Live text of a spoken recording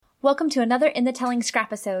Welcome to another In the Telling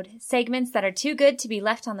Scrapisode, segments that are too good to be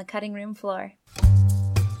left on the cutting room floor.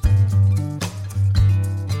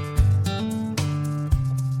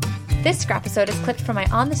 This Scrapisode is clipped from my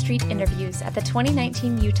on-the-street interviews at the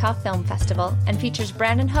 2019 Utah Film Festival and features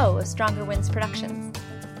Brandon Ho of Stronger Winds Productions.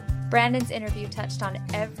 Brandon's interview touched on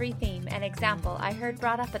every theme and example I heard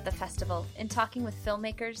brought up at the festival in talking with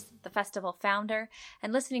filmmakers, the festival founder,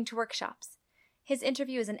 and listening to workshops. His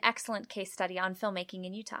interview is an excellent case study on filmmaking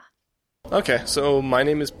in Utah. Okay, so my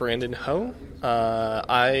name is Brandon Ho.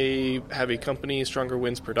 I have a company, Stronger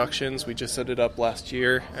Winds Productions. We just set it up last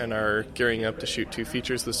year and are gearing up to shoot 2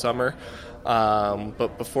 features this summer.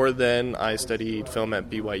 But before then, I studied film at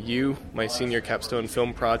BYU. My senior capstone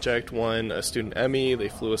film project won a student Emmy. They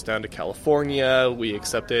flew us down to California. We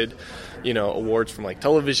accepted, awards from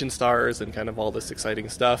television stars and kind of all this exciting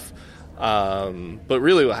stuff. But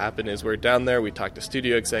really what happened is we're down there, we talked to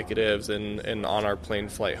studio executives, and on our plane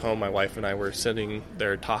flight home, my wife and I were sitting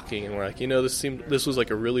there talking, and we're like, this was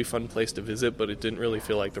like a really fun place to visit, but it didn't really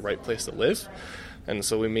feel like the right place to live. And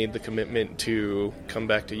so we made the commitment to come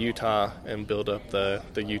back to Utah and build up the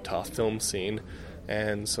Utah film scene.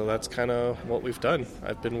 And so that's kind of what we've done.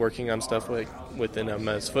 I've been working on stuff like within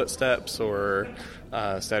Mez Footsteps or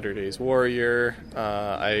Saturday's Warrior.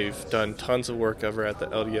 I've done tons of work over at the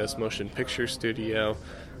LDS Motion Picture Studio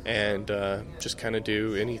and just kind of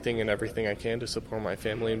do anything and everything I can to support my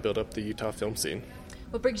family and build up the Utah film scene.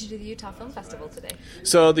 What brings you to the Utah Film Festival today?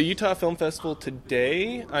 So the Utah Film Festival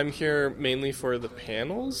today, I'm here mainly for the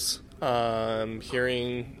panels.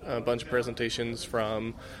 Hearing a bunch of presentations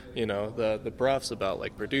from, the profs about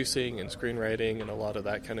producing and screenwriting and a lot of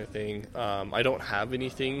that kind of thing. I don't have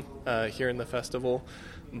anything here in the festival,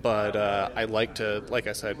 but I like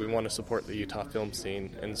I said, we want to support the Utah film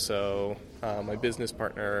scene. And so my business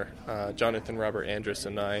partner, Jonathan Robert Andrus,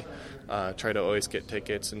 and I try to always get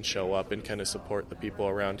tickets and show up and kind of support the people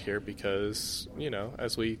around here because,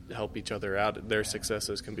 as we help each other out, their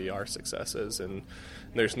successes can be our successes. And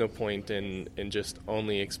there's no point in just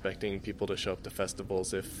only expecting people to show up to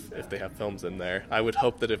festivals if they have films in there. I would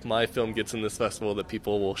hope that if my film gets in this festival that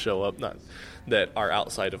people will show up, not that are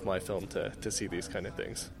outside of my film to see these kind of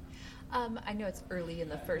things. I know it's early in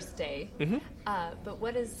the first day, but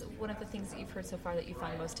what is one of the things that you've heard so far that you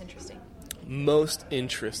found most interesting? Most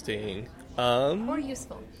interesting? Or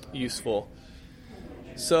useful? Useful.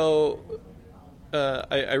 So,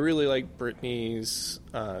 I really like Brittany's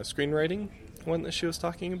screenwriting one that she was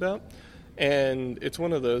talking about, and it's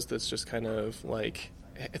one of those that's just kind of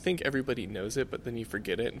I think everybody knows it, but then you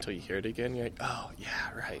forget it until you hear it again. You're like, oh,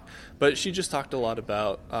 yeah, right. But she just talked a lot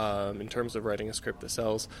about, in terms of writing a script that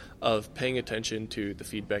sells, of paying attention to the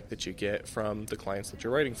feedback that you get from the clients that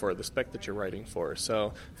you're writing for, the spec that you're writing for.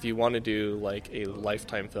 So if you want to do a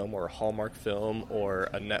Lifetime film or a Hallmark film or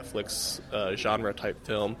a Netflix genre-type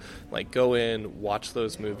film, go in, watch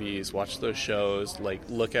those movies, watch those shows,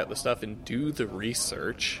 look at the stuff and do the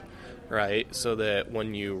research, right? So that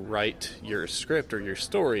when you write your script or your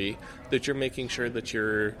story, that you're making sure that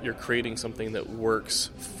you're creating something that works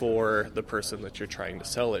for the person that you're trying to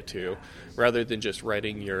sell it to, rather than just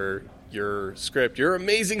writing your script, your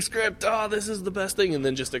amazing script, this is the best thing, and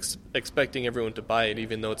then just expecting everyone to buy it,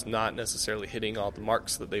 even though it's not necessarily hitting all the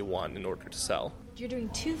marks that they want in order to sell. You're doing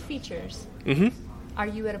 2 features. Mm-hmm. Are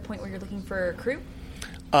you at a point where you're looking for a crew?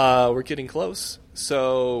 We're getting close.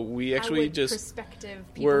 So we actually prospective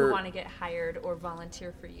people who want to get hired or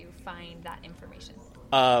volunteer for you find that information?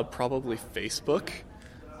 Probably Facebook.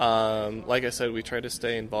 Like I said, we try to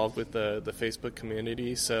stay involved with the Facebook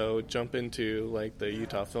community, so jump into the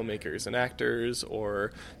Utah filmmakers and actors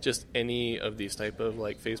or just any of these type of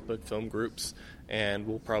Facebook film groups, and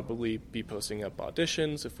we'll probably be posting up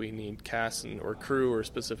auditions if we need cast or crew or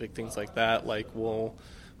specific things like that.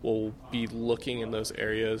 We'll be looking in those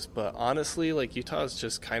areas, but honestly, Utah is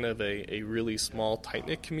just kind of a really small,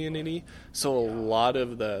 tight-knit community, so a lot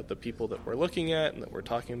of the people that we're looking at and that we're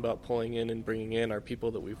talking about pulling in and bringing in are people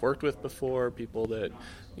that we've worked with before, people that,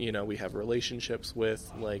 we have relationships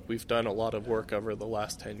with. We've done a lot of work over the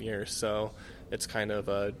last 10 years, so it's kind of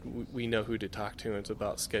we know who to talk to, and it's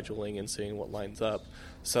about scheduling and seeing what lines up.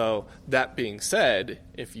 So that being said,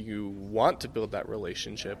 if you want to build that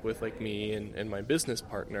relationship with me and my business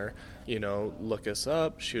partner, look us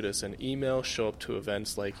up, shoot us an email, show up to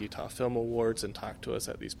events like Utah Film Awards and talk to us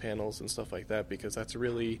at these panels and stuff like that, because that's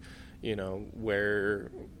really, where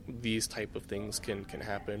these type of things can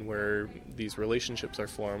happen, where these relationships are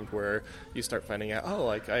formed, where you start finding out,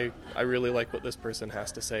 I really like what this person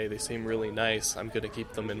has to say. They seem really nice. I'm going to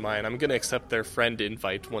keep them in mind. I'm going to accept their friend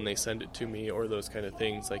invite when they send it to me, or those kind of things.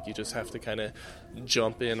 things. Like, you just have to kind of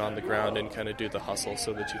jump in on the ground and kind of do the hustle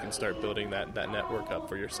so that you can start building that network up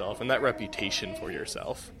for yourself and that reputation for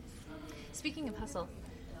yourself. Speaking of hustle,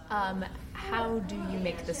 how do you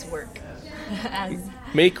make this work?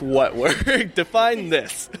 Make what work? Define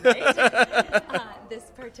this. This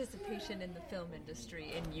participation in the film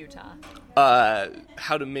industry in Utah.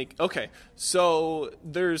 Okay, so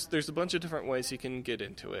there's a bunch of different ways you can get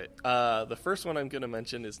into it. The first one I'm going to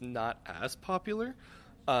mention is not as popular,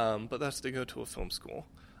 but that's to go to a film school.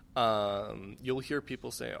 You'll hear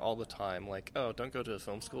people say all the time, like, oh, don't go to a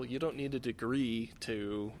film school. You don't need a degree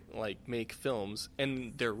to, like, make films.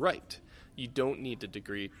 And they're right. You don't need a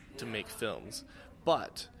degree to make films.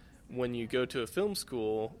 But when you go to a film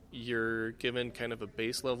school, you're given kind of a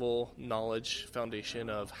base level knowledge foundation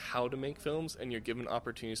of how to make films, and you're given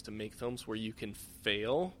opportunities to make films where you can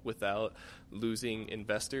fail without losing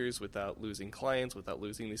investors, without losing clients, without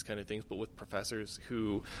losing these kind of things, but with professors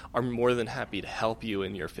who are more than happy to help you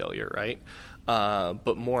in your failure, right?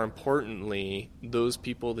 But more importantly, those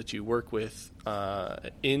people that you work with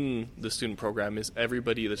in the student program is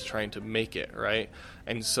everybody that's trying to make it, right?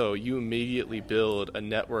 And so you immediately build a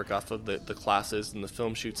network off of the classes and the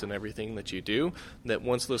film shoots and everything that you do, that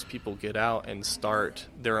once those people get out and start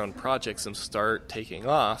their own projects and start taking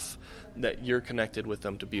off, that you're connected with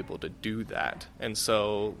them to be able to do that. And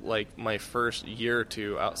so, like, my first year or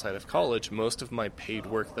two outside of college, most of my paid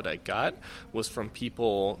work that I got was from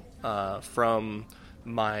people from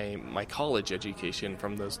my college education,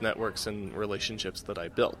 from those networks and relationships that I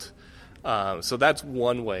built. So that's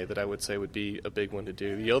one way that I would say would be a big one to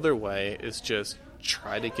do. The other way is just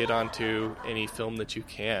try to get onto any film that you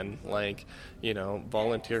can, like,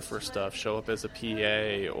 volunteer for stuff, show up as a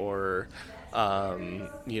PA, or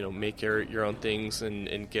make your own things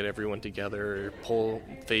and get everyone together, pull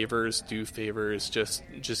favors, do favors, just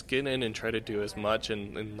get in and try to do as much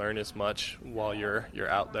and learn as much while you're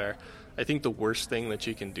out there. I think the worst thing that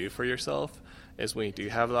you can do for yourself is when you do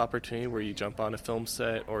have the opportunity where you jump on a film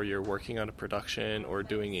set or you're working on a production or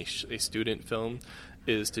doing a student film,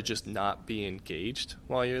 is to just not be engaged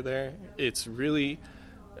while you're there. It's really...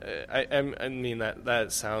 I mean,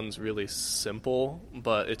 that sounds really simple,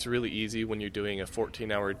 but it's really easy when you're doing a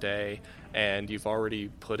 14-hour day and you've already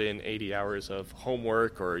put in 80 hours of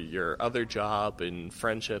homework or your other job and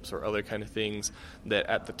friendships or other kind of things, that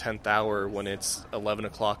at the 10th hour when it's 11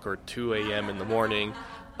 o'clock or 2 a.m. in the morning,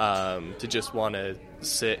 to just want to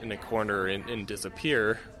sit in a corner and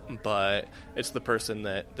disappear. But it's the person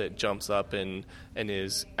that jumps up and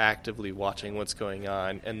is actively watching what's going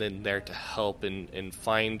on and then there to help and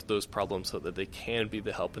find those problems so that they can be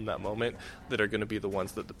the help in that moment that are going to be the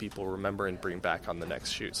ones that the people remember and bring back on the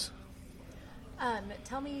next shoots.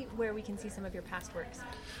 Tell me where we can see some of your past works.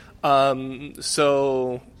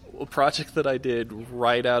 So a project that I did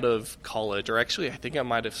right out of college, or actually I think I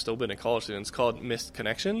might have still been a college student, it's called Missed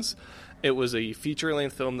Connections. It was a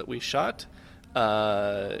feature-length film that we shot.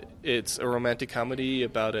 It's a romantic comedy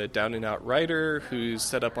about a down-and-out writer who's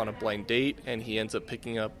set up on a blind date and he ends up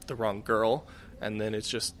picking up the wrong girl, and then it's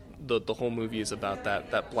just the whole movie is about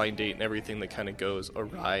that blind date and everything that kind of goes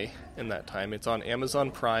awry in that time. It's on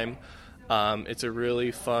Amazon Prime. It's a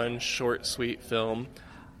really fun, short, sweet film,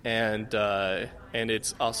 and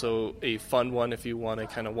it's also a fun one if you want to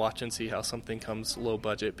kind of watch and see how something comes low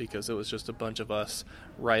budget, because it was just a bunch of us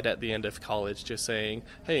right at the end of college just saying,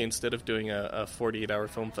 hey, instead of doing a 48-hour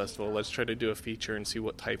film festival, let's try to do a feature and see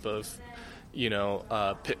what type of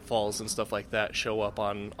pitfalls and stuff like that show up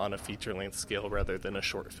on a feature-length scale rather than a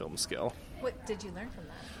short film scale. What did you learn from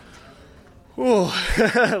that?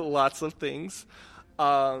 Oh, lots of things.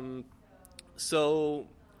 So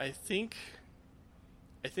I think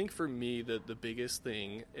for me the biggest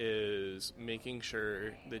thing is making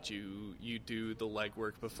sure that you do the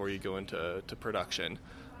legwork before you go into production.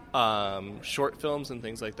 Short films and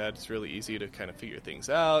things like that, it's really easy to kind of figure things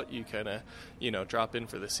out. You kind of, drop in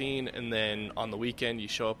for the scene, and then on the weekend you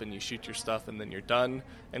show up and you shoot your stuff, and then you're done.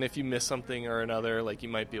 And if you miss something or another, like, you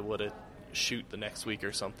might be able to shoot the next week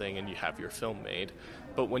or something and you have your film made.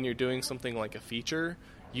 But when you're doing something like a feature,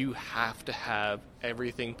 you have to have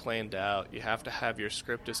everything planned out. You have to have your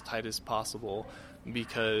script as tight as possible,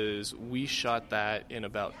 because we shot that in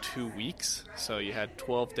about 2 weeks. So you had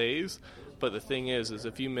 12 days. But the thing is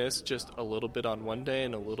if you miss just a little bit on one day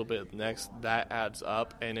and a little bit the next, that adds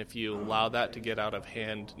up. And if you allow that to get out of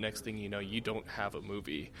hand, next thing you know, you don't have a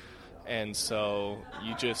movie. And so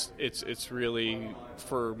it's really,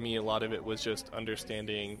 for me, a lot of it was just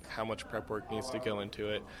understanding how much prep work needs to go into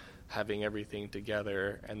it, having everything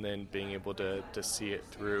together, and then being able to see it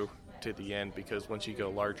through to the end. Because once you go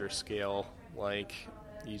larger scale, like,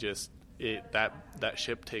 that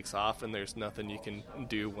ship takes off, and there's nothing you can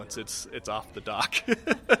do once it's off the dock.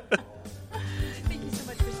 Thank you so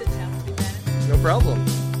much for sitting down with me, Brandon. No problem.